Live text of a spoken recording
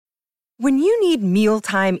When you need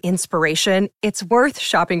mealtime inspiration, it's worth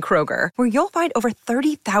shopping Kroger, where you'll find over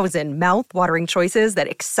 30,000 mouth-watering choices that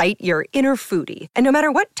excite your inner foodie. And no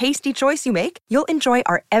matter what tasty choice you make, you'll enjoy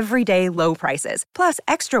our everyday low prices, plus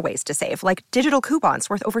extra ways to save, like digital coupons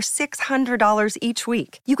worth over $600 each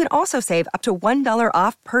week. You can also save up to $1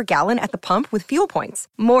 off per gallon at the pump with fuel points.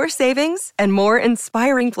 More savings and more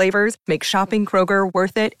inspiring flavors make shopping Kroger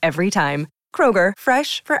worth it every time. Kroger,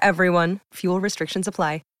 fresh for everyone. Fuel restrictions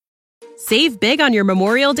apply. Save big on your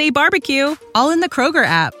Memorial Day barbecue, all in the Kroger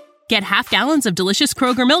app. Get half gallons of delicious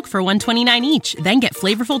Kroger milk for $1.29 each. Then get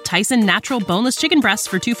flavorful Tyson natural boneless chicken breasts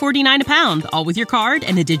for $2.49 a pound, all with your card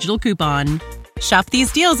and a digital coupon. Shop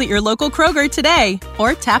these deals at your local Kroger today,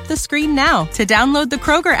 or tap the screen now to download the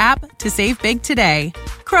Kroger app to save big today.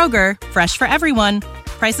 Kroger, fresh for everyone.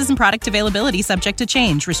 Prices and product availability subject to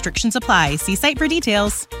change. Restrictions apply. See site for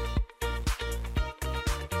details.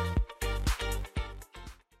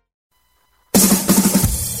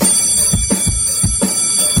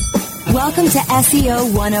 Welcome to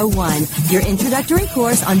SEO 101, your introductory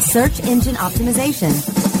course on search engine optimization.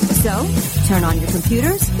 So, turn on your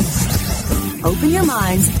computers, open your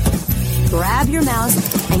minds, grab your mouse,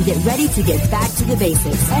 and get ready to get back to the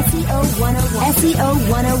basics. SEO 101,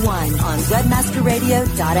 SEO 101 on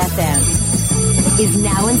webmasterradio.fm is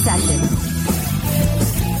now in session.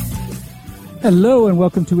 Hello and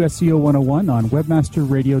welcome to SEO 101 on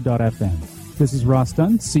webmasterradio.fm. This is Ross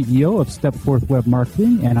Dunn, CEO of Stepforth Web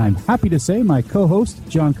Marketing, and I'm happy to say my co-host,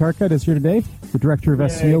 John Carcutt, is here today, the Director of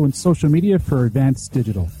SEO and Social Media for Advanced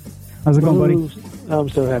Digital. How's it going, buddy? I'm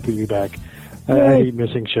so happy to be back. I hate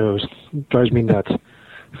missing shows. It drives me nuts.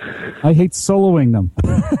 I hate soloing them.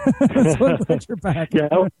 So I'm glad you're back. Yeah,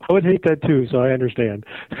 I would hate that too, so I understand.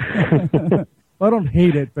 Well, I don't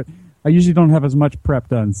hate it, but I usually don't have as much prep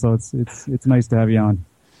done, so it's nice to have you on.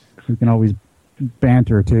 We can always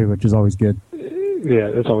banter too, which is always good.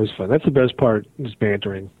 Yeah, that's always fun. That's the best part, is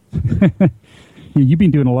bantering. You've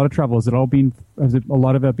been doing a lot of travel. Has it a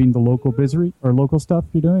lot of it been the local busy or local stuff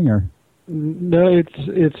you're doing, or? No,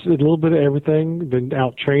 it's a little bit of everything. Been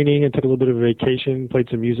out training and took a little bit of a vacation. Played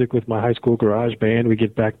some music with my high school garage band. We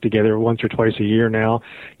get back together once or twice a year now.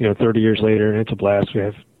 30 years later, and it's a blast. We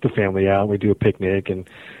have the family out. We do a picnic, and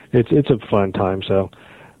it's a fun time. So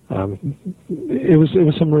it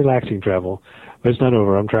was some relaxing travel. But it's not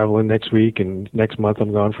over. I'm traveling next week, and next month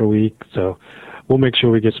I'm gone for a week. So we'll make sure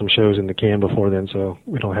we get some shows in the can before then, so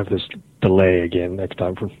we don't have this delay again next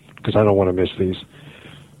time, because I don't want to miss these.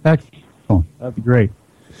 Excellent. That'd be great.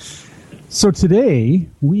 So today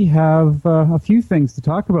we have a few things to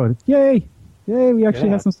talk about. Yay! We actually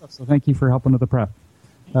have some stuff. So thank you for helping with the prep.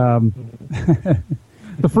 The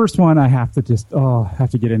first one I have to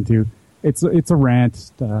get into. It's a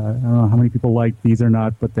rant. I don't know how many people like these or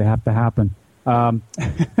not, but they have to happen. And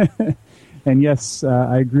yes,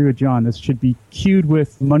 I agree with John. This should be cued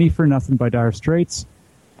with Money for Nothing by Dire Straits.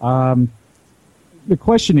 The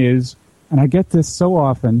question is, and I get this so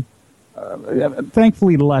often,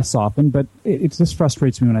 thankfully less often, but it just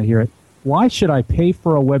frustrates me when I hear it. Why should I pay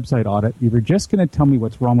for a website audit if you're just going to tell me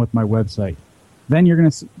what's wrong with my website? Then you're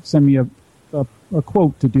going to send me a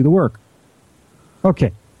quote to do the work.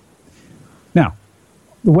 Okay. Now,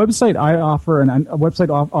 the website I offer and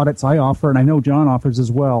website audits I offer, and I know John offers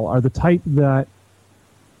as well, are the type that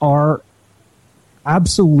are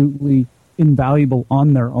absolutely invaluable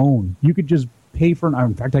on their own. You could just pay for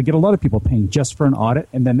in fact, I get a lot of people paying just for an audit,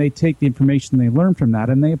 and then they take the information they learn from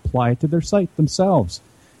that and they apply it to their site themselves.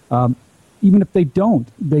 Even if they don't,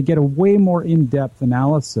 they get a way more in-depth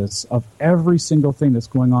analysis of every single thing that's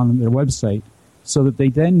going on their website so that they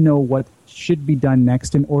then know what should be done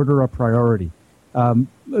next in order of priority.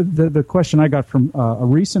 The question I got from a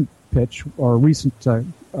recent pitch or a recent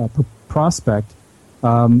prospect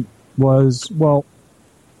was, well,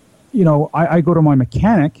 I go to my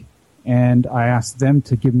mechanic and I ask them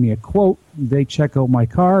to give me a quote. They check out my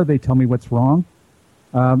car, they tell me what's wrong,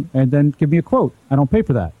 and then give me a quote. I don't pay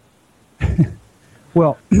for that.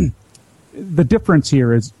 Well, the difference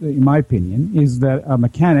here is, in my opinion, is that a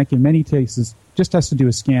mechanic in many cases just has to do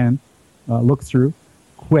a scan,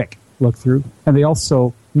 quick look through, and they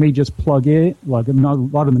also may just plug in, like a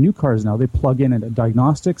lot of the new cars now, they plug in at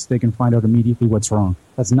diagnostics, they can find out immediately what's wrong.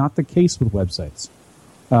 That's not the case with websites.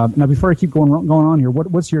 Now, before I keep going on here,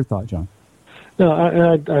 what's your thought, John? No,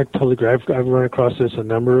 I totally agree. I've run across this a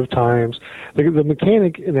number of times. The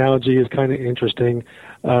mechanic analogy is kind of interesting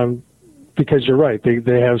because you're right.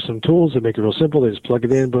 They have some tools that make it real simple. They just plug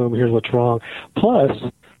it in, boom, here's what's wrong. Plus,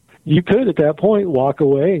 you could, at that point, walk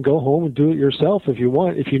away and go home and do it yourself if you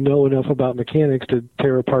want, if you know enough about mechanics to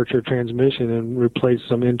tear apart your transmission and replace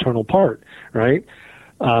some internal part, right?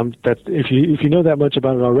 that if you know that much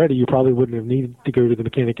about it already, you probably wouldn't have needed to go to the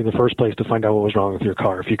mechanic in the first place to find out what was wrong with your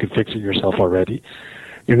car if you could fix it yourself already.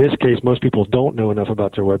 In this case, most people don't know enough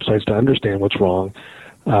about their websites to understand what's wrong.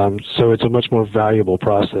 So it's a much more valuable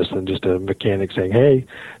process than just a mechanic saying, hey,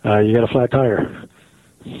 you got a flat tire.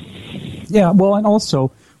 Yeah, well, and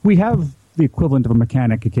also we have the equivalent of a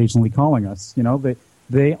mechanic occasionally calling us. You know,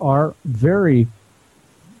 they are very,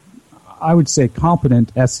 I would say,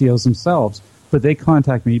 competent SEOs themselves, but they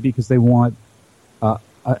contact me because they want an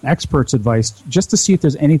expert's advice just to see if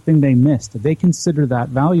there's anything they missed. They consider that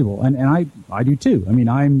valuable, and I do too. I mean,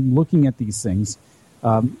 I'm looking at these things.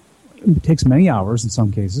 It takes many hours in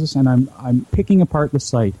some cases, and I'm picking apart the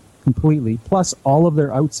site completely, plus all of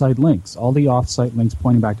their outside links, all the off-site links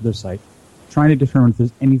pointing back to their site, trying to determine if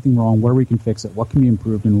there's anything wrong, where we can fix it, what can be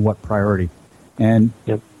improved, and what priority. And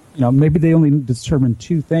Yep. You know, maybe they only determined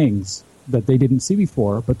two things that they didn't see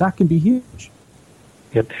before, but that can be huge.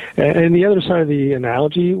 Yep. And the other side of the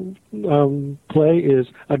analogy play is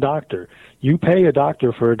a doctor. You pay a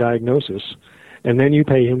doctor for a diagnosis, and then you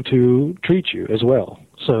pay him to treat you as well.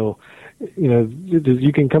 So, you know,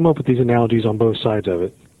 you can come up with these analogies on both sides of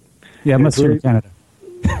it. Yeah, unless you're in Canada.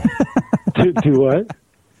 To what?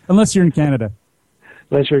 Unless you're in Canada.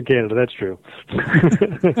 Unless you're in Canada, that's true.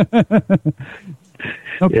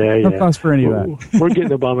 No cost for any of that. We're getting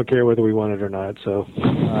Obamacare whether we want it or not. So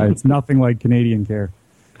it's nothing like Canadian care.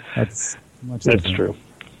 That's true.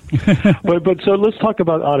 but so let's talk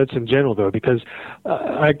about audits in general, though, because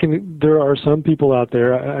there are some people out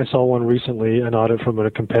there. I saw one recently, an audit from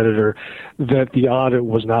a competitor, that the audit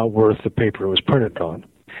was not worth the paper it was printed on.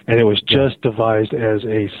 And it was just devised as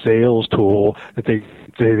a sales tool that they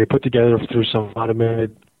put together through some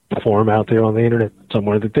automated form out there on the internet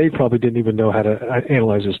somewhere that they probably didn't even know how to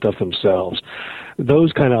analyze this stuff themselves.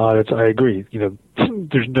 Those kind of audits, I agree. You know,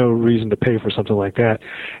 there's no reason to pay for something like that.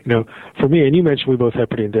 You know, for me, and you mentioned we both have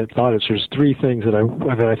pretty in-depth audits. There's three things that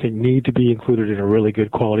I think need to be included in a really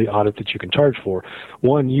good quality audit that you can charge for.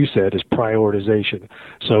 One, you said, is prioritization.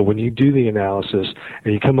 So when you do the analysis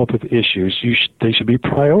and you come up with issues, they should be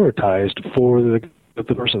prioritized for the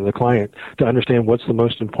person, the client, to understand what's the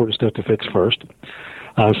most important stuff to fix first.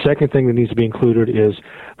 Second thing that needs to be included is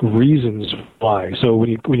reasons why. So when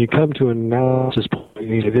you come to an analysis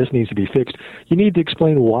point, this needs to be fixed, you need to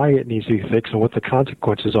explain why it needs to be fixed and what the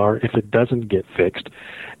consequences are if it doesn't get fixed.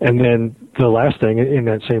 And then the last thing in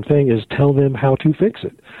that same thing is tell them how to fix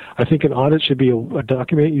it. I think an audit should be a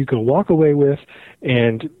document you can walk away with,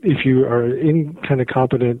 and if you are any kind of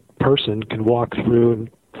competent person, can walk through and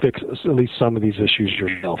fix at least some of these issues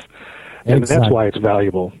yourself. And Exactly. that's why it's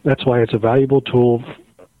valuable. That's why it's a valuable tool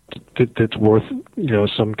that's worth, you know,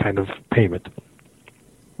 some kind of payment.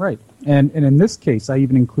 Right. And in this case, I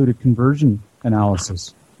even included conversion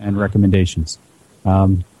analysis and recommendations.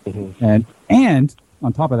 And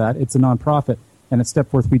on top of that, it's a nonprofit, and at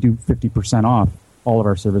Stepforth we do 50% off all of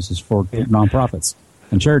our services for nonprofits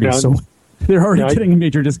and charities. So they're already getting a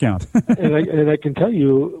major discount. and I can tell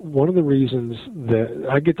you, one of the reasons that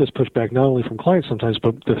I get this pushback not only from clients sometimes,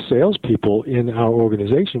 but the salespeople in our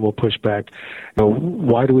organization will push back. You know,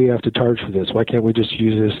 why do we have to charge for this? Why can't we just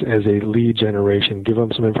use this as a lead generation, give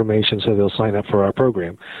them some information so they'll sign up for our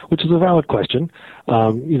program? Which is a valid question.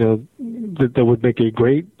 You know, that would make a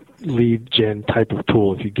great lead gen type of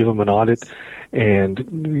tool. If you give them an audit and,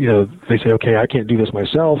 you know, they say, okay, I can't do this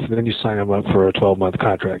myself, and then you sign them up for a 12-month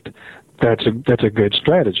contract. That's a good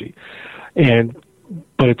strategy.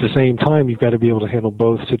 But at the same time, you've got to be able to handle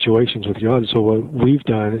both situations with your audit. So what we've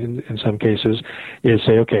done in some cases is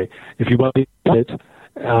say, okay, if you buy it,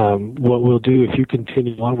 what we'll do, if you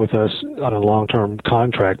continue on with us on a long-term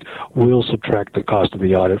contract, we'll subtract the cost of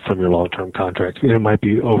the audit from your long-term contract. And it might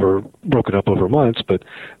be broken up over months, but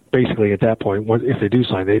basically at that point, if they do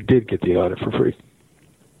sign, they did get the audit for free.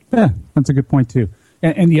 Yeah, that's a good point too.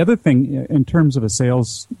 And the other thing, in terms of a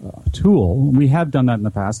sales tool, we have done that in the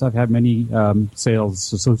past. I've had many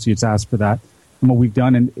sales associates ask for that. And what we've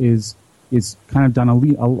done is kind of done a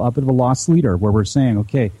bit of a loss leader, where we're saying,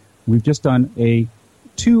 okay, we've just done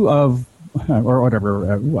or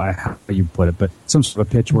whatever, how you put it, but some sort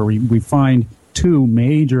of a pitch where we find two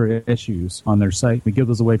major issues on their site. We give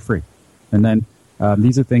those away free. And then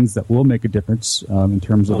these are things that will make a difference in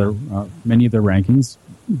terms of their many of their rankings.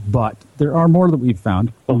 But there are more that we've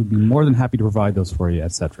found. We'd be more than happy to provide those for you,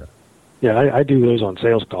 etc. Yeah, I do those on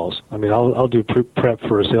sales calls. I mean, I'll do prep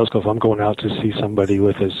for a sales call. If I'm going out to see somebody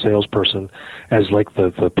with a salesperson as like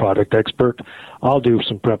the product expert, I'll do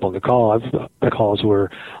some prep on the call. I've had calls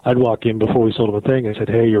where I'd walk in before we sold them a thing and said,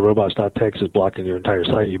 hey, your robots.txt is blocking your entire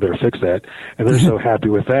site. You better fix that. And they're so happy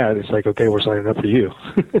with that. It's like, okay, we're signing up for you.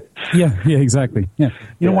 Yeah, exactly. Yeah.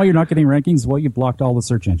 You know why you're not getting rankings? Well, you blocked all the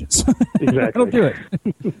search engines. Exactly. Don't do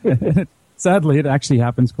it. Sadly, it actually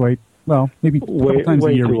happens quite, well, maybe a couple times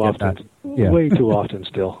a year we get that. Yeah. Way too often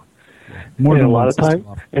still. More and than a lot once of time,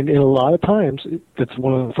 and in a lot of times, that's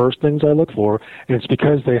one of the first things I look for, and it's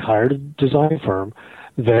because they hired a design firm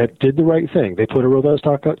that did the right thing. They put a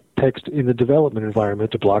robots.txt in the development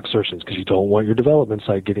environment to block search engines because you don't want your development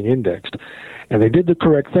site getting indexed. And they did the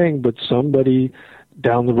correct thing, but somebody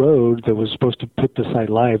down the road that was supposed to put the site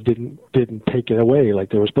live didn't take it away like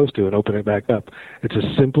they were supposed to and open it back up. It's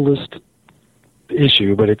the simplest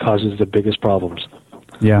issue, but it causes the biggest problems.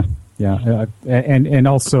 Yeah. And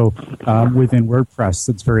also within WordPress,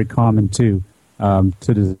 it's very common too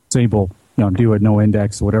to disable, do a no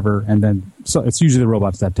index or whatever, and then so it's usually the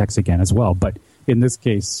robots.txt again as well. But in this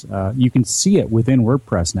case, you can see it within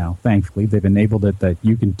WordPress now. Thankfully, they've enabled it that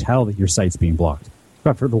you can tell that your site's being blocked.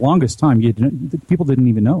 But for the longest time, people didn't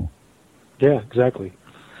even know. Yeah, exactly.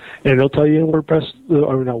 And they'll tell you in WordPress,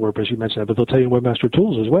 or not WordPress, you mentioned that, but they'll tell you in Webmaster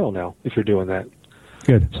Tools as well now if you're doing that.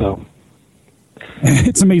 Good. So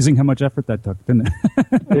it's amazing how much effort that took, didn't it?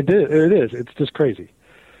 It is. It's just crazy.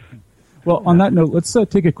 Well, on that note, let's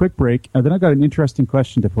take a quick break. Then I've got an interesting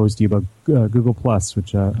question to pose to you about Google+,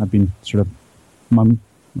 which I've been sort of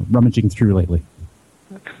rummaging through lately.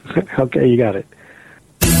 Okay, you got it.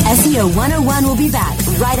 SEO 101 will be back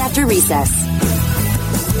right after recess.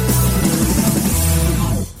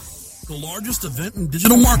 The largest event in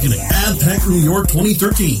digital marketing, AdTech New York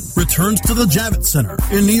 2013, returns to the Javits Center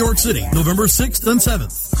in New York City, November 6th and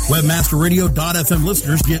 7th. WebmasterRadio.fm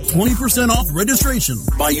listeners get 20% off registration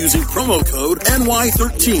by using promo code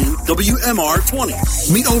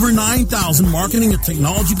NY13WMR20. Meet over 9,000 marketing and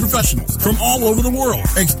technology professionals from all over the world.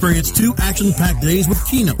 Experience 2 action-packed days with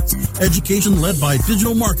keynotes, education led by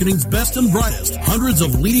digital marketing's best and brightest, hundreds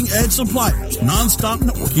of leading-edge suppliers, non-stop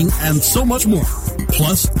networking, and so much more.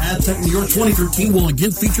 Plus, AdTech New York 2013 will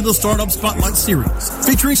again feature the Startup Spotlight Series,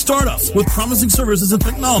 featuring startups with promising services and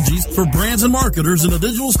technologies for brands and marketers in the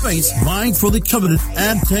digital space vying for the coveted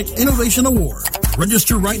AdTech Innovation Award.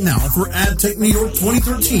 Register right now for AdTech New York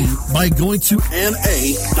 2013 by going to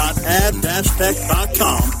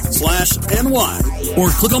na.ad-tech.com/NY or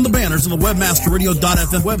click on the banners on the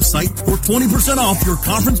WebmasterRadio.fm website for 20% off your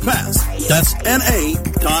conference pass. That's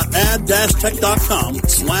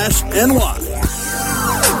na.ad-tech.com/NY.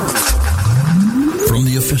 From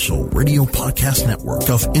the official radio podcast network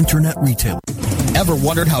of Internet Retail. Ever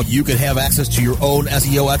wondered how you could have access to your own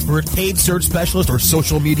SEO expert, paid search specialist, or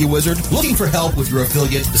social media wizard? Looking for help with your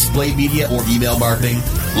affiliate, display media, or email marketing?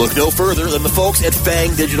 Look no further than the folks at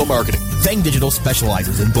Fang Digital Marketing. Fang Digital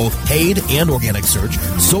specializes in both paid and organic search,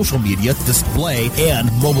 social media, display,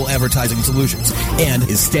 and mobile advertising solutions, and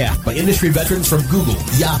is staffed by industry veterans from Google,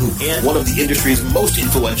 Yahoo, and one of the industry's most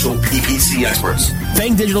influential PPC experts.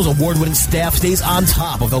 Fang Digital's award-winning staff stays on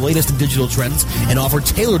top of the latest in digital trends and offer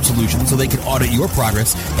tailored solutions so they can audit your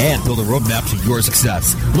progress and build a roadmap to your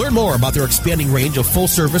success. Learn more about their expanding range of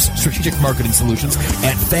full-service strategic marketing solutions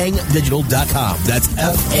at fangdigital.com. That's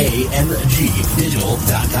F-A-N-G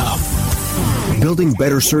digital.com. Building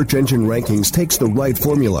better search engine rankings takes the right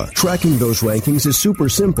formula. Tracking those rankings is super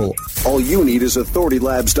simple. All you need is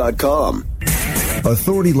authoritylabs.com.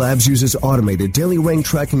 Authority Labs uses automated daily rank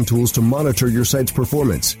tracking tools to monitor your site's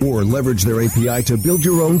performance or leverage their API to build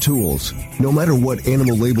your own tools. No matter what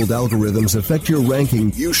animal-labeled algorithms affect your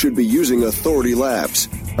ranking, you should be using Authority Labs.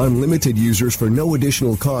 Unlimited users for no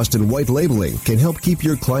additional cost and white labeling can help keep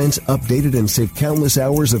your clients updated and save countless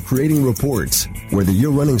hours of creating reports. Whether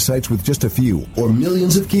you're running sites with just a few or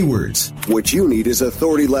millions of keywords, what you need is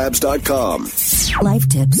authoritylabs.com. Life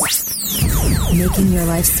tips. Making your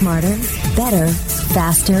life smarter, better,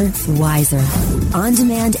 faster, wiser. On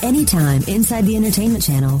demand anytime inside the entertainment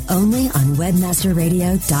channel, only on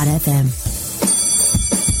webmasterradio.fm.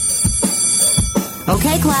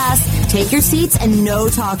 Okay, class, take your seats and no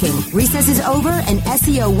talking. Recess is over and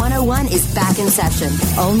SEO 101 is back in session,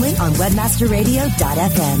 only on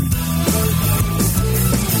webmasterradio.fm.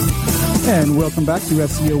 And welcome back to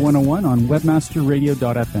SEO 101 on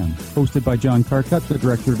webmasterradio.fm, hosted by John Carcutt, the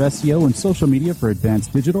Director of SEO and Social Media for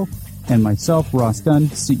Advanced Digital, and myself, Ross Dunn,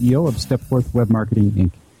 CEO of Stepforth Web Marketing,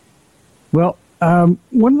 Inc. Well,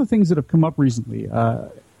 one of the things that have come up recently,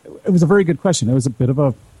 it was a very good question. It was a bit of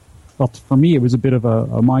a well, for me, it was a bit of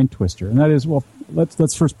a mind twister. And that is, well,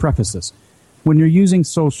 let's first preface this. When you're using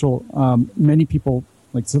social, many people,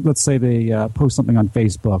 like, so let's say they post something on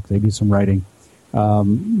Facebook, they do some writing.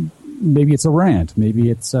 Maybe it's a rant. Maybe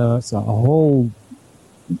it's a whole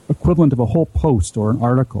equivalent of a whole post or an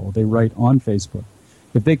article they write on Facebook.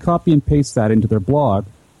 If they copy and paste that into their blog,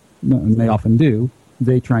 and they often do,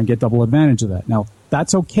 they try and get double advantage of that. Now,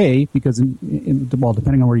 that's okay because, well,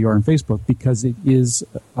 depending on where you are on Facebook, because it is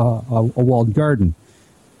a walled garden.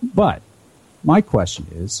 But my question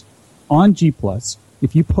is, on G+,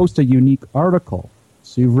 if you post a unique article,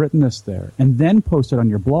 so you've written this there, and then post it on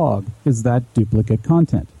your blog, is that duplicate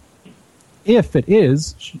content? If it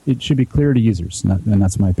is, it should be clear to users, and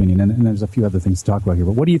that's my opinion. And there's a few other things to talk about here.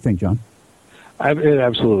 But what do you think, John? It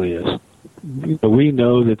absolutely is. We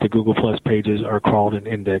know that the Google Plus pages are crawled and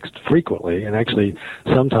indexed frequently, and actually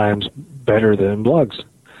sometimes better than blogs.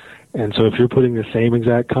 And so if you're putting the same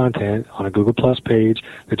exact content on a Google Plus page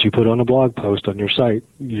that you put on a blog post on your site,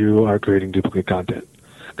 you are creating duplicate content.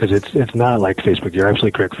 Because it's not like Facebook. You're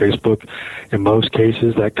absolutely correct. Facebook, in most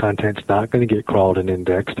cases, that content's not going to get crawled and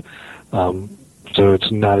indexed. So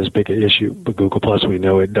it's not as big an issue. But Google Plus, we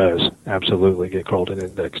know it does absolutely get crawled and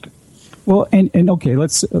indexed. Well, and okay,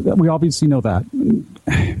 we obviously know that.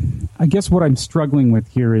 I guess what I'm struggling with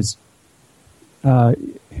here is not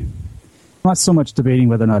so much debating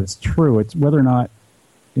whether or not it's true, it's whether or not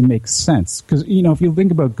it makes sense. Because, if you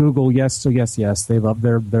think about Google, yes, they love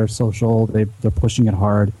their social, they're pushing it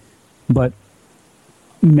hard. But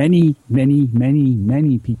many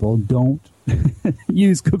people don't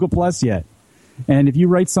use Google Plus yet. And if you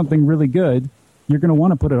write something really good, you're going to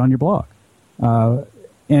want to put it on your blog.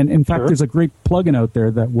 And in fact, There's a great plugin out there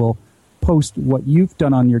that will post what you've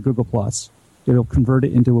done on your Google Plus. It'll convert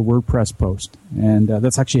it into a WordPress post, and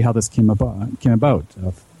that's actually how this came about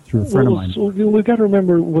through a friend of mine. So we've got to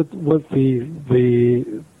remember what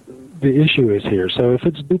the issue is here. So if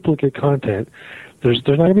it's duplicate content, there's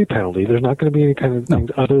not going to be penalty. There's not going to be any kind of thing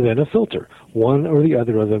other than a filter. One or the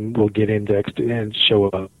other of them will get indexed and show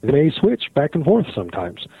up. They may switch back and forth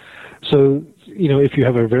sometimes. So, if you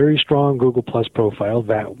have a very strong Google Plus profile,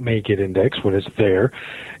 that may get indexed when it's there.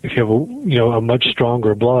 If you have a much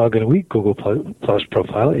stronger blog and a weak Google Plus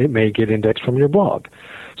profile, it may get indexed from your blog.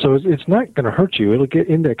 So it's not going to hurt you. It'll get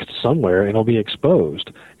indexed somewhere and it'll be exposed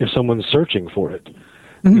if someone's searching for it.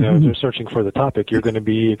 If they're searching for the topic, you're going to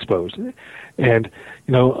be exposed. And,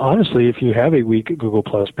 honestly, if you have a weak Google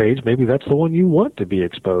Plus page, maybe that's the one you want to be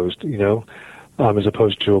exposed, as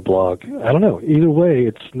opposed to a blog. I don't know. Either way,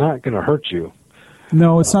 it's not going to hurt you.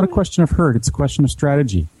 No, it's not a question of hurt. It's a question of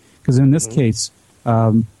strategy. Because in this case,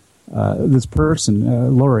 this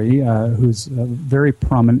person, Lori, who's a very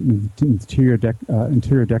prominent interior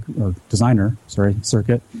designer,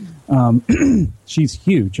 circuit, she's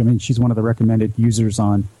huge. I mean, she's one of the recommended users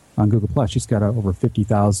on Google Plus. She's got over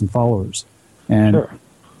 50,000 followers.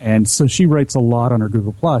 And so she writes a lot on her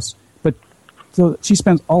Google Plus. But so she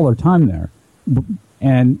spends all her time there.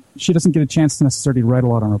 And she doesn't get a chance to necessarily write a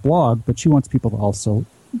lot on her blog, but she wants people to also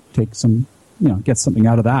take some, get something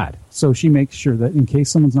out of that. So she makes sure that in case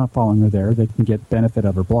someone's not following her there, they can get benefit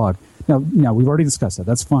of her blog. Now we've already discussed that.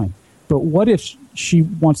 That's fine. But what if she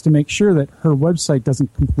wants to make sure that her website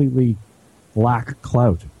doesn't completely lack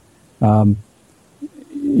clout? You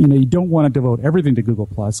don't want to devote everything to Google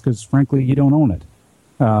Plus because, frankly, you don't own it.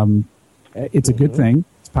 It's a good thing.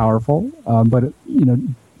 It's powerful. But,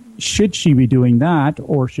 should she be doing that,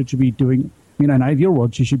 or should she be doing? In an ideal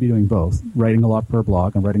world, she should be doing both, writing a lot for her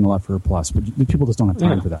blog and writing a lot for her Plus. But people just don't have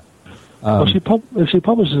time for that. If she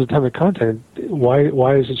publishes a ton of content,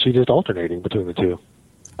 why isn't she just alternating between the two?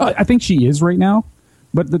 I think she is right now,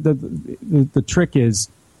 but the trick is,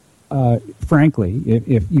 frankly,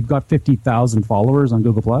 if you've got 50,000 followers on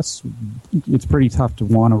Google Plus, it's pretty tough to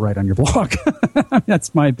want to write on your blog.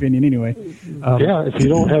 That's my opinion, anyway. If you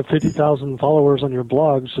don't have 50,000 followers on your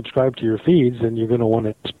blog subscribed to your feeds, then you're going to want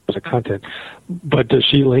to expose the content. But does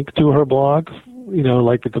she link to her blog?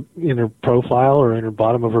 Like in her profile or in her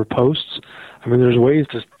bottom of her posts? I mean, there's ways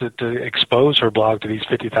to expose her blog to these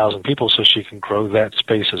 50,000 people so she can grow that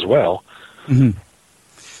space as well. Mm-hmm.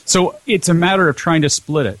 So it's a matter of trying to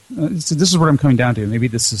split it. So this is what I'm coming down to. Maybe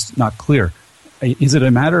this is not clear. Is it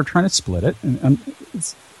a matter of trying to split it?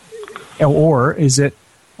 Or is it,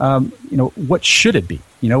 what should it be?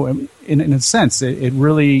 In a sense, it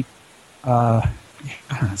really, I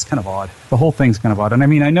don't know, it's kind of odd. The whole thing's kind of odd. And I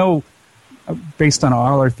mean, I know based on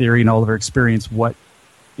all our theory and all of our experience what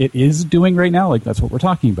it is doing right now, like that's what we're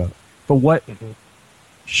talking about. But what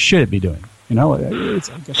should it be doing?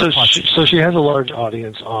 So she has a large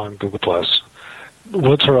audience on Google Plus.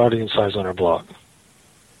 What's her audience size on her blog?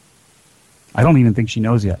 I don't even think she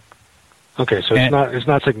knows yet. Okay, so it's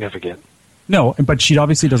not significant. No, but she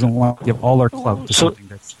obviously doesn't want to give all her clout to something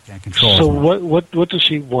that she can't control. So what does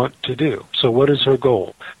she want to do? So what is her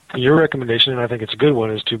goal? Your recommendation, and I think it's a good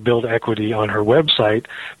one, is to build equity on her website,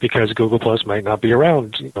 because Google Plus might not be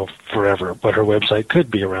around, forever, but her website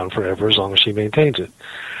could be around forever as long as she maintains it.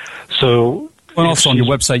 So, well, also on your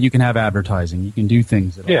website, you can have advertising. You can do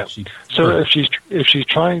things. So if she's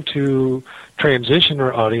trying to transition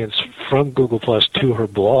her audience from Google Plus to her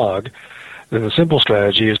blog, then the simple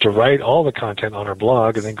strategy is to write all the content on her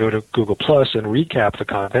blog and then go to Google Plus and recap the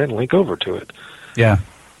content and link over to it. Yeah.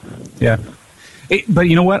 But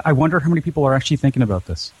you know what? I wonder how many people are actually thinking about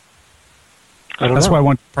this. That's why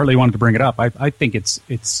I partly wanted to bring it up. I think it's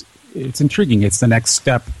intriguing. It's the next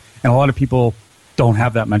step, and a lot of people don't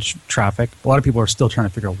have that much traffic. A lot of people are still trying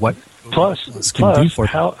to figure out what Plus,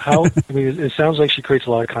 how I mean, it sounds like she creates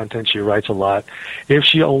a lot of content. She writes a lot. If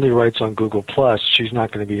she only writes on Google Plus, she's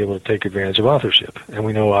not going to be able to take advantage of authorship. And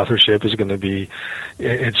we know authorship is going to be,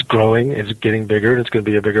 it's growing, it's getting bigger, and it's going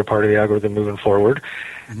to be a bigger part of the algorithm moving forward.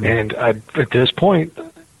 Mm-hmm. And at this point,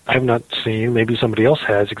 I've not seen, maybe somebody else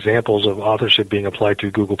has, examples of authorship being applied to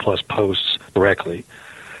Google Plus posts directly.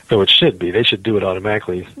 Though it should be. They should do it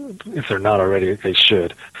automatically. If they're not already, they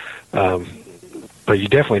should. But you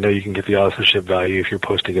definitely know you can get the authorship value if you're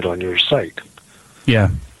posting it on your site.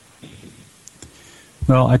 Yeah.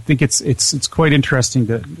 Well, I think it's quite interesting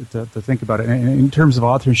to think about it. And in terms of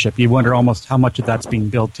authorship, you wonder almost how much of that's being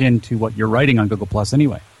built into what you're writing on Google Plus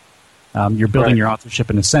anyway. You're building your authorship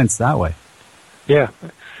in a sense that way. Yeah.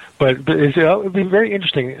 But it would be very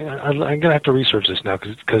interesting. I'm going to have to research this now,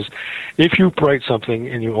 because if you write something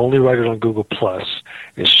and you only write it on Google Plus,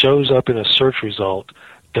 it shows up in a search result.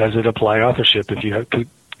 Does it apply authorship? If you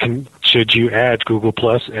should you add Google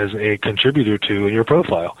Plus as a contributor to in your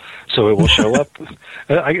profile, so it will show up?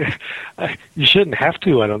 You shouldn't have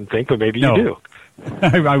to, I don't think, but maybe you do.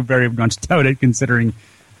 I very much doubt it, considering,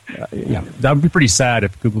 that would be pretty sad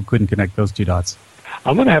if Google couldn't connect those two dots.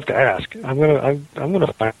 I'm going to have to ask. I'm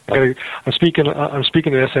speaking at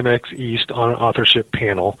SMX East on an authorship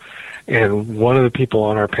panel, and one of the people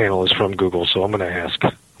on our panel is from Google, so I'm going to ask.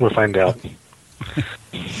 I'm going to find out.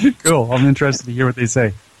 Cool. I'm interested to hear what they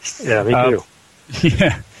say. Yeah, me too.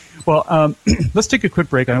 Yeah. Well, let's take a quick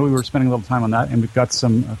break. I know we were spending a little time on that, and we've got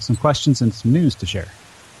some questions and some news to share.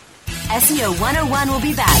 SEO 101 will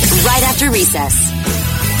be back right after recess.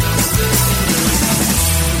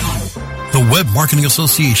 The Web Marketing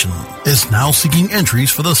Association is now seeking entries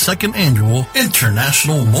for the second annual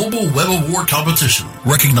International Mobile Web Award Competition,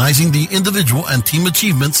 recognizing the individual and team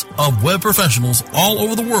achievements of web professionals all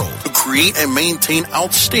over the world to create and maintain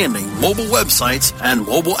outstanding mobile websites and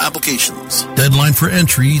mobile applications. Deadline for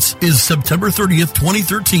entries is September 30th,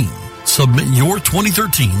 2013. Submit your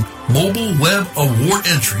 2013 Mobile Web Award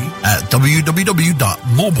entry at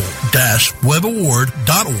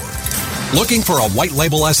www.mobile-webaward.org. Looking for a white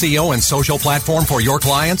label SEO and social platform for your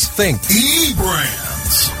clients? Think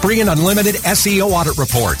eBrands. Free and unlimited SEO audit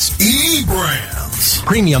reports. eBrands.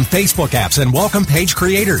 Premium Facebook apps and welcome page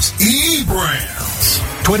creators. eBrands.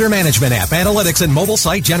 Twitter management app, analytics, and mobile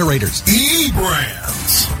site generators.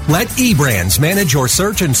 eBrands. Let eBrands manage your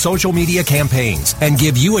search and social media campaigns and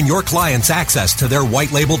give you and your clients access to their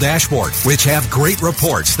white label dashboard, which have great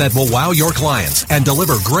reports that will wow your clients and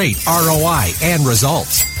deliver great ROI and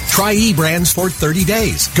results. Try eBrands for 30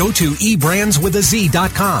 days. Go to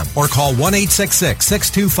eBrandsWithAZ.com or call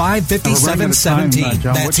 1-866-625-5717.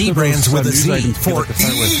 That's eBrands with a Z for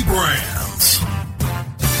eBrands.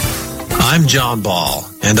 I'm John Ball,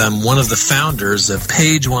 and I'm one of the founders of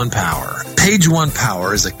Page One Power. Page One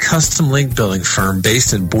Power is a custom link building firm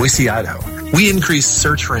based in Boise, Idaho. We increase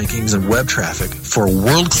search rankings and web traffic for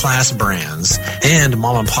world-class brands and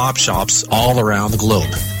mom-and-pop shops all around the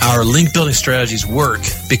globe. Our link building strategies work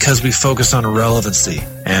because we focus on relevancy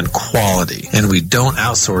and quality, and we don't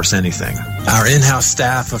outsource anything. Our in-house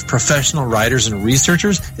staff of professional writers and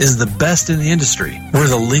researchers is the best in the industry. We're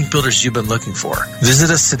the link builders you've been looking for. Visit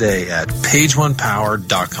us today at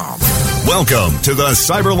pageonepower.com. Welcome to the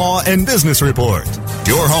Cyber Law and Business Report,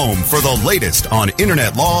 your home for the latest on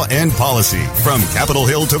internet law and policy. From Capitol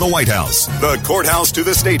Hill to the White House, the courthouse to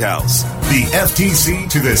the State House, the FTC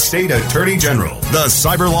to the State Attorney General. The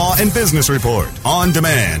Cyber Law and Business Report, on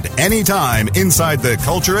demand, anytime inside the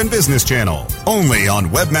Culture and Business Channel, only on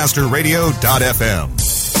webmasterradio.fm.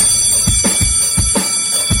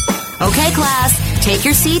 Okay, class, take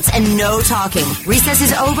your seats and no talking. Recess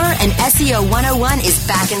is over and SEO 101 is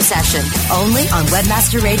back in session, only on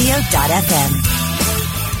webmasterradio.fm.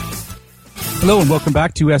 Hello and welcome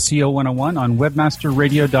back to SEO 101 on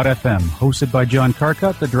WebmasterRadio.fm, hosted by John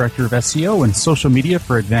Carcutt, the Director of SEO and Social Media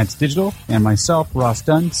for Advanced Digital, and myself, Ross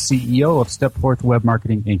Dunn, CEO of Stepforth Web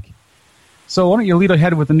Marketing, Inc. So why don't you lead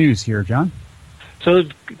ahead with the news here, John? So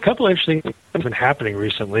a couple of interesting things have been happening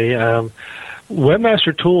recently.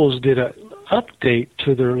 Webmaster Tools did an update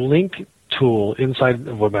to their link tool inside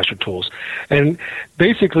of Webmaster Tools. And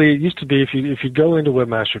basically, it used to be if you go into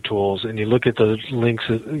Webmaster Tools and you look at the links,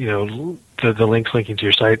 the links linking to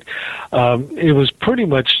your site, it was pretty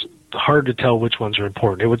much hard to tell which ones are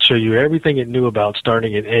important. It would show you everything it knew about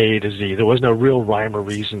starting at A to Z. There was no real rhyme or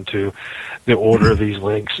reason to the order of these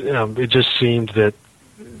links. It just seemed that,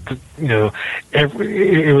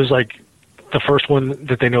 it was like the first one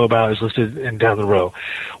that they know about is listed and down the row.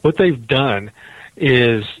 What they've done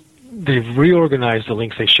is they've reorganized the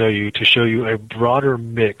links they show you to show you a broader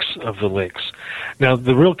mix of the links. Now,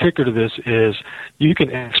 the real kicker to this is you can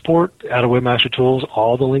export out of Webmaster Tools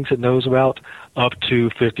all the links it knows about up to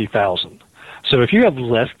 50,000. So if you have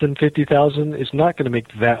less than 50,000, it's not going to make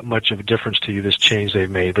that much of a difference to you, this change they've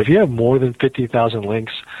made. But if you have more than 50,000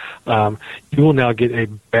 links, you will now get a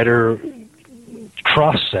better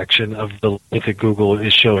cross-section of the link that Google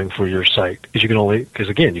is showing for your site, because you can only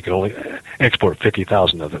export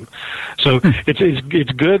 50,000 of them. So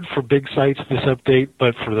it's good for big sites, this update,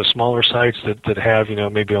 but for the smaller sites that have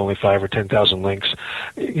maybe only 5,000 or 10,000 links,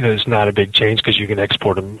 it's not a big change because you can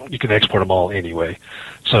export them. You can export them all anyway.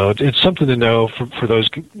 So it's something to know for those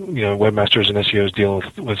webmasters and SEOs dealing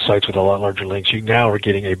with sites with a lot larger links. You now are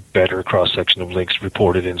getting a better cross-section of links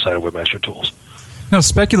reported inside of Webmaster Tools. Now,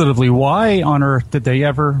 speculatively, why on earth did they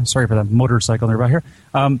ever, sorry for that motorcycle nearby here,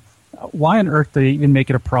 why on earth did they even make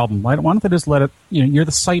it a problem? Why don't they just let it, you're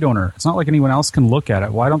the site owner. It's not like anyone else can look at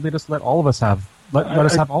it. Why don't they just let all of us have, let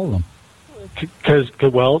us have all of them? Because,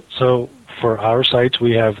 so for our sites,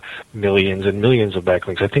 we have millions and millions of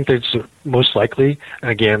backlinks. I think that's most likely, and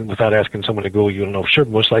again, without asking someone to Google, you don't know for sure,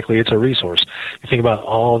 most likely it's a resource. You think about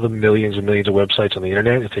all the millions and millions of websites on the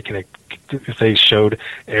internet, if they showed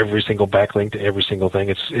every single backlink to every single thing,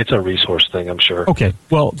 it's a resource thing, I'm sure. Okay,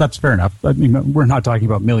 well, that's fair enough. I mean, we're not talking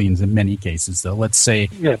about millions in many cases, though. Let's say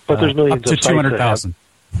but there's millions up to 200,000.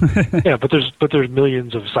 Yeah, but there's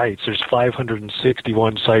millions of sites. There's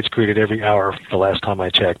 561 sites created every hour the last time I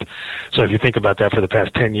checked. So if you think about that for the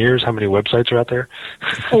past 10 years, how many websites are out there?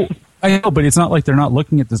 Oh, I know, but it's not like they're not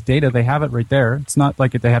looking at this data. They have it right there. It's not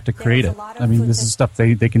like they have to create it. I mean, this is stuff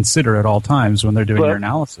they consider at all times when they're doing their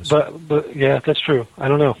analysis. But yeah, that's true. I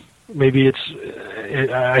don't know. Maybe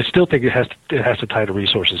I still think it has to tie to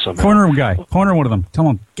resources somehow. Corner one of them. Tell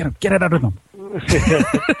them, get it out of them.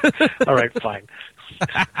 All right, fine.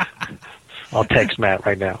 I'll text Matt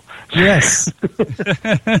right now. Yes.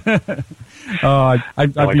 I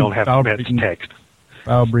don't have Matt's text.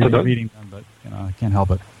 I'll reading them, but I can't help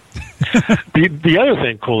it. The other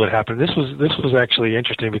thing cool that happened, this was actually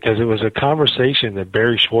interesting because it was a conversation that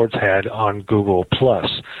Barry Schwartz had on Google+.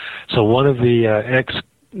 So one of the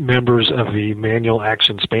ex-members of the manual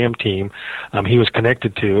action spam team, he was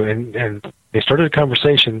connected to, and they started a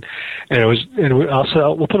conversation, and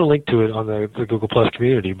we'll put a link to it on the Google Plus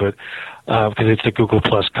community, but because it's a Google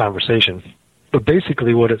Plus conversation. But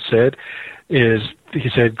basically, what it said is, he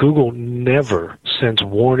said Google never sends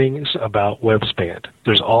warnings about web spam.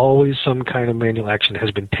 There's always some kind of manual action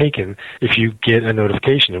has been taken if you get a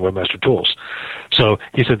notification in Webmaster Tools. So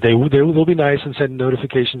he said they will be nice and send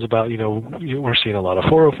notifications about, we're seeing a lot of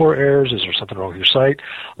 404 errors. Is there something wrong with your site?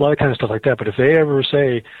 A lot of kind of stuff like that. But if they ever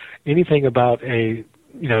say anything about they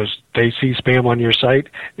see spam on your site,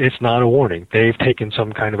 it's not a warning. They've taken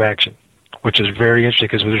some kind of action, which is very interesting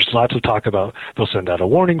because there's lots of talk about they'll send out a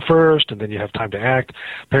warning first and then you have time to act.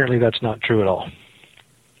 Apparently that's not true at all.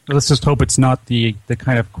 Let's just hope it's not the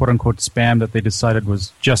kind of quote-unquote spam that they decided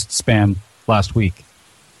was just spam last week.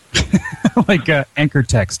 Like anchor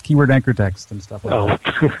text, keyword anchor text and stuff like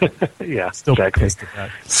that. Yeah, still exactly. pissed at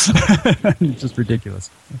that. It's just ridiculous.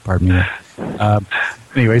 Pardon me.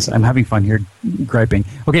 Anyways, I'm having fun here griping.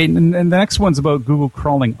 Okay, and the next one's about Google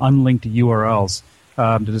crawling unlinked URLs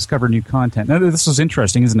to discover new content. Now, this was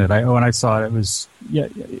interesting, isn't it? When I saw it, it was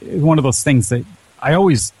one of those things that I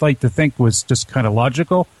always like to think was just kind of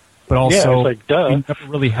logical, but also it's like, duh. We never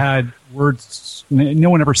really had words. No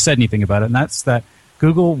one ever said anything about it, and that's that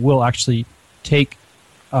Google will actually take,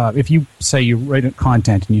 if you say you write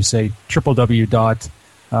content and you say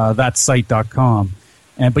www.thatsite.com,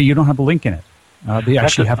 but you don't have a link in it. They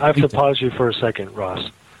actually I have to pause you for a second, Ross.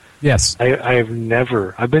 Yes. I've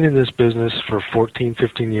been in this business for 14,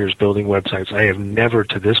 15 years building websites. I have never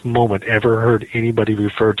to this moment ever heard anybody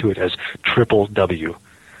refer to it as triple W.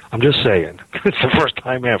 I'm just saying. It's the first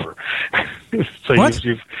time ever. So what?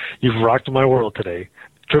 You've rocked my world today.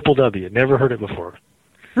 W. Never heard it before.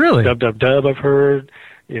 Really? Dub. I've heard.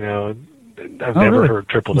 I've never heard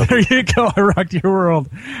Triple W. There you go. I rocked your world.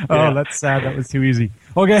 Oh, that's sad. That was too easy.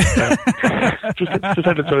 Okay. just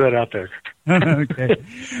had to throw that out there. Okay.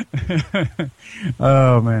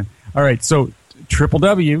 Oh, man. All right. So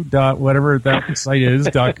www.whatever that site is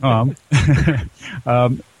 .com.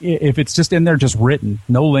 If it's just in there, just written,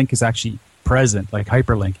 no link is actually present, like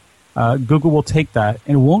hyperlink. Google will take that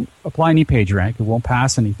and it won't apply any page rank. It won't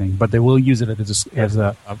pass anything, but they will use it as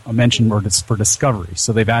a mention word for discovery.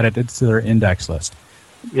 So they've added it to their index list.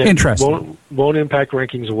 Yeah, interesting. Won't impact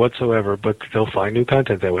rankings whatsoever, but they'll find new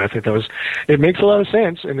content that way. I think it makes a lot of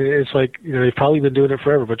sense. I mean, it's like, they've probably been doing it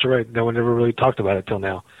forever, but you're right. No one ever really talked about it till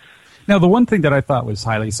now. Now, the one thing that I thought was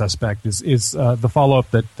highly suspect is the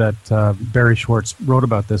follow-up that Barry Schwartz wrote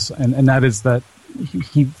about this, and that is that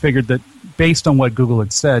he figured that based on what Google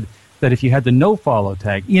had said, that if you had the no-follow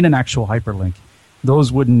tag in an actual hyperlink,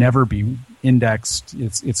 those would never be indexed.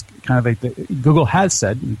 It's kind of like Google has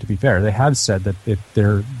said, to be fair, they have said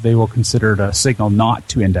that they will consider it a signal not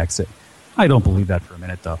to index it. I don't believe that for a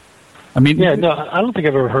minute, though. I mean, I don't think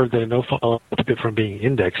I've ever heard that a no-follow keep it from being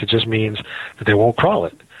indexed. It just means that they won't crawl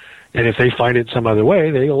it. And if they find it some other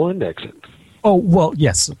way, they'll index it. Oh, well,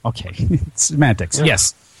 yes. Okay. Semantics. Yeah.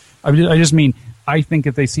 Yes. I just mean, I think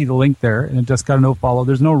if they see the link there and it just got a no-follow,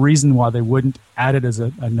 there's no reason why they wouldn't add it as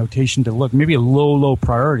a notation to look. Maybe a low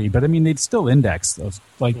priority, but I mean, they'd still index those.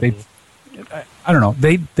 Like I don't know.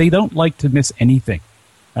 They don't like to miss anything.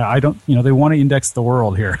 They want to index the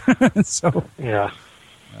world here. So yeah,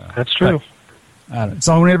 that's true.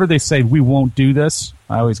 So whenever they say we won't do this,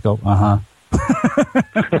 I always go,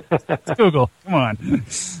 It's Google. Come on.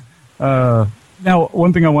 Now,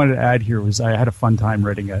 one thing I wanted to add here was I had a fun time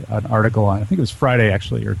writing an article on, I think it was Friday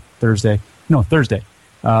actually, or Thursday. No, Thursday.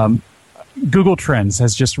 Google Trends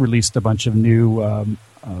has just released a bunch of new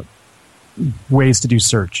ways to do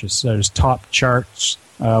search. There's top charts,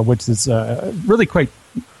 which is really quite,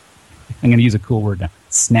 I'm going to use a cool word now,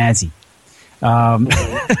 snazzy.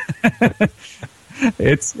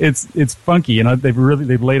 It's funky,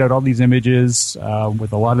 they've laid out all these images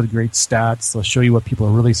with a lot of great stats. They'll show you what people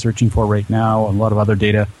are really searching for right now, and a lot of other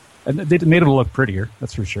data. And they made it look prettier,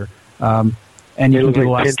 that's for sure. And you can do the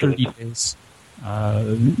last 30 days,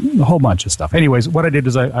 a whole bunch of stuff. Anyways, what I did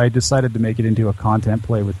is I decided to make it into a content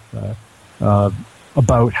play with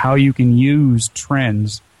about how you can use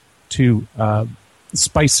trends to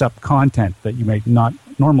spice up content that you may not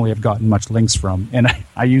normally have gotten much links from. And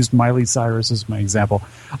I used Miley Cyrus as my example.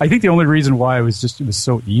 I think the only reason why it was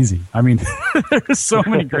so easy. I mean, there's so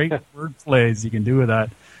many great word plays you can do with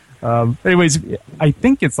that. Anyways, I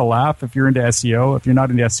think it's a laugh if you're into SEO. If you're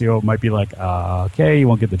not into SEO, it might be like, okay, you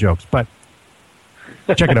won't get the jokes. But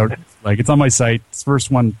check it out. It's on my site. It's the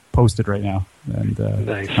first one posted right now. And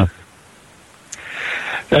nice.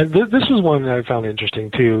 This was one that I found interesting,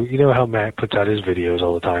 too. You know how Matt puts out his videos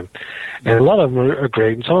all the time. And a lot of them are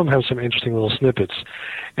great, and some of them have some interesting little snippets.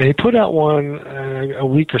 And he put out one a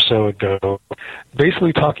week or so ago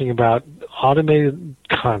basically talking about automated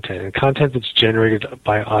content and content that's generated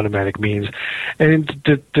by automatic means. And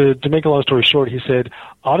to make a long story short, he said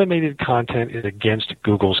automated content is against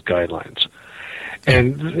Google's guidelines.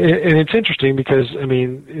 And it's interesting because, I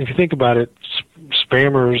mean, if you think about it,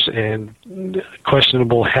 spammers and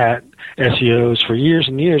questionable hat SEOs for years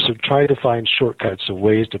and years have tried to find shortcuts of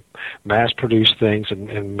ways to mass produce things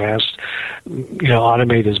and mass,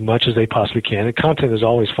 automate as much as they possibly can. And content has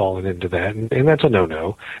always fallen into that. And that's a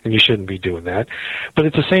no-no, and you shouldn't be doing that. But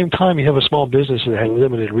at the same time, you have a small business that has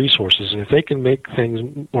limited resources, and if they can make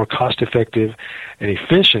things more cost-effective and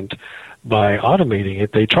efficient by automating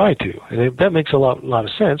it, they try to. And that makes a lot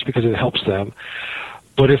of sense because it helps them.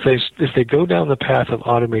 But if they go down the path of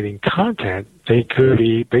automating content, they could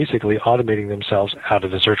be basically automating themselves out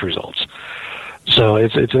of the search results. So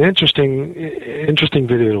it's an interesting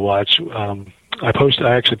video to watch. I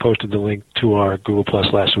actually posted the link to our Google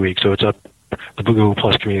Plus last week, so it's up the Google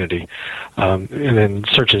Plus community. And then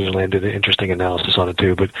Search Engine Land did an interesting analysis on it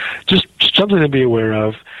too. But just something to be aware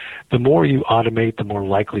of. The more you automate, the more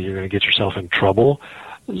likely you're going to get yourself in trouble.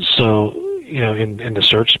 So, in the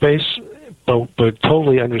search space, but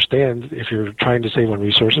totally understand if you're trying to save on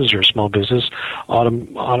resources, you're a small business,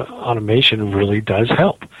 automation really does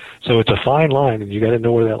help. So it's a fine line, and you got to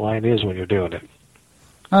know where that line is when you're doing it.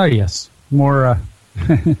 Oh, yes. More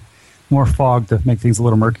fog to make things a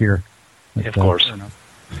little murkier. But, of course.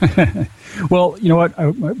 Well, you know what?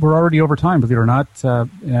 We're already over time, believe it or not.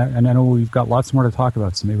 And I know we've got lots more to talk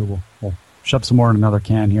about, so maybe we'll shove some more in another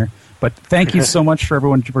can here. But thank you so much for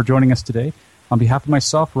everyone for joining us today. On behalf of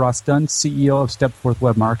myself, Ross Dunn, CEO of Stepforth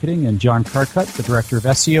Web Marketing, and John Carcutt, the Director of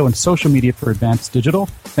SEO and Social Media for Advanced Digital,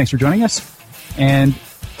 thanks for joining us. And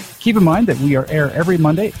keep in mind that we are air every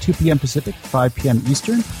Monday at 2 p.m. Pacific, 5 p.m.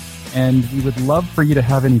 Eastern. And we would love for you to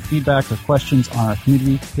have any feedback or questions on our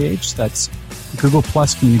community page. That's Google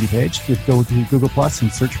Plus community page. If you go to Google Plus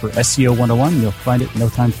and search for SEO 101, you'll find it in no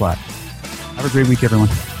time flat. Have a great week, everyone.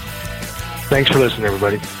 Thanks for listening,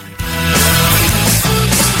 everybody.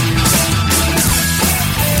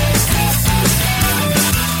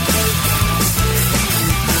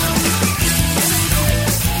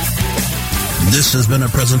 This has been a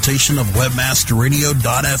presentation of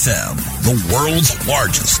WebmasterRadio.fm, the world's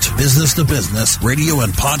largest business-to-business radio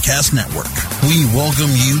and podcast network. We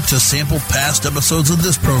welcome you to sample past episodes of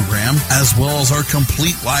this program, as well as our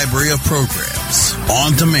complete library of programs,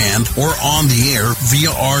 on demand or on the air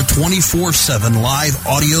via our 24/7 live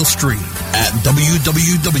audio stream at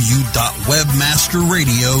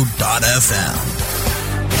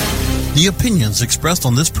www.webmasterradio.fm. The opinions expressed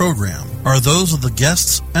on this program are those of the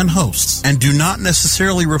guests and hosts and do not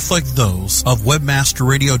necessarily reflect those of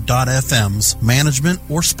WebmasterRadio.fm's management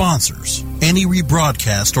or sponsors. Any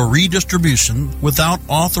rebroadcast or redistribution without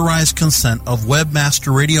authorized consent of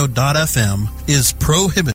WebmasterRadio.fm is prohibited.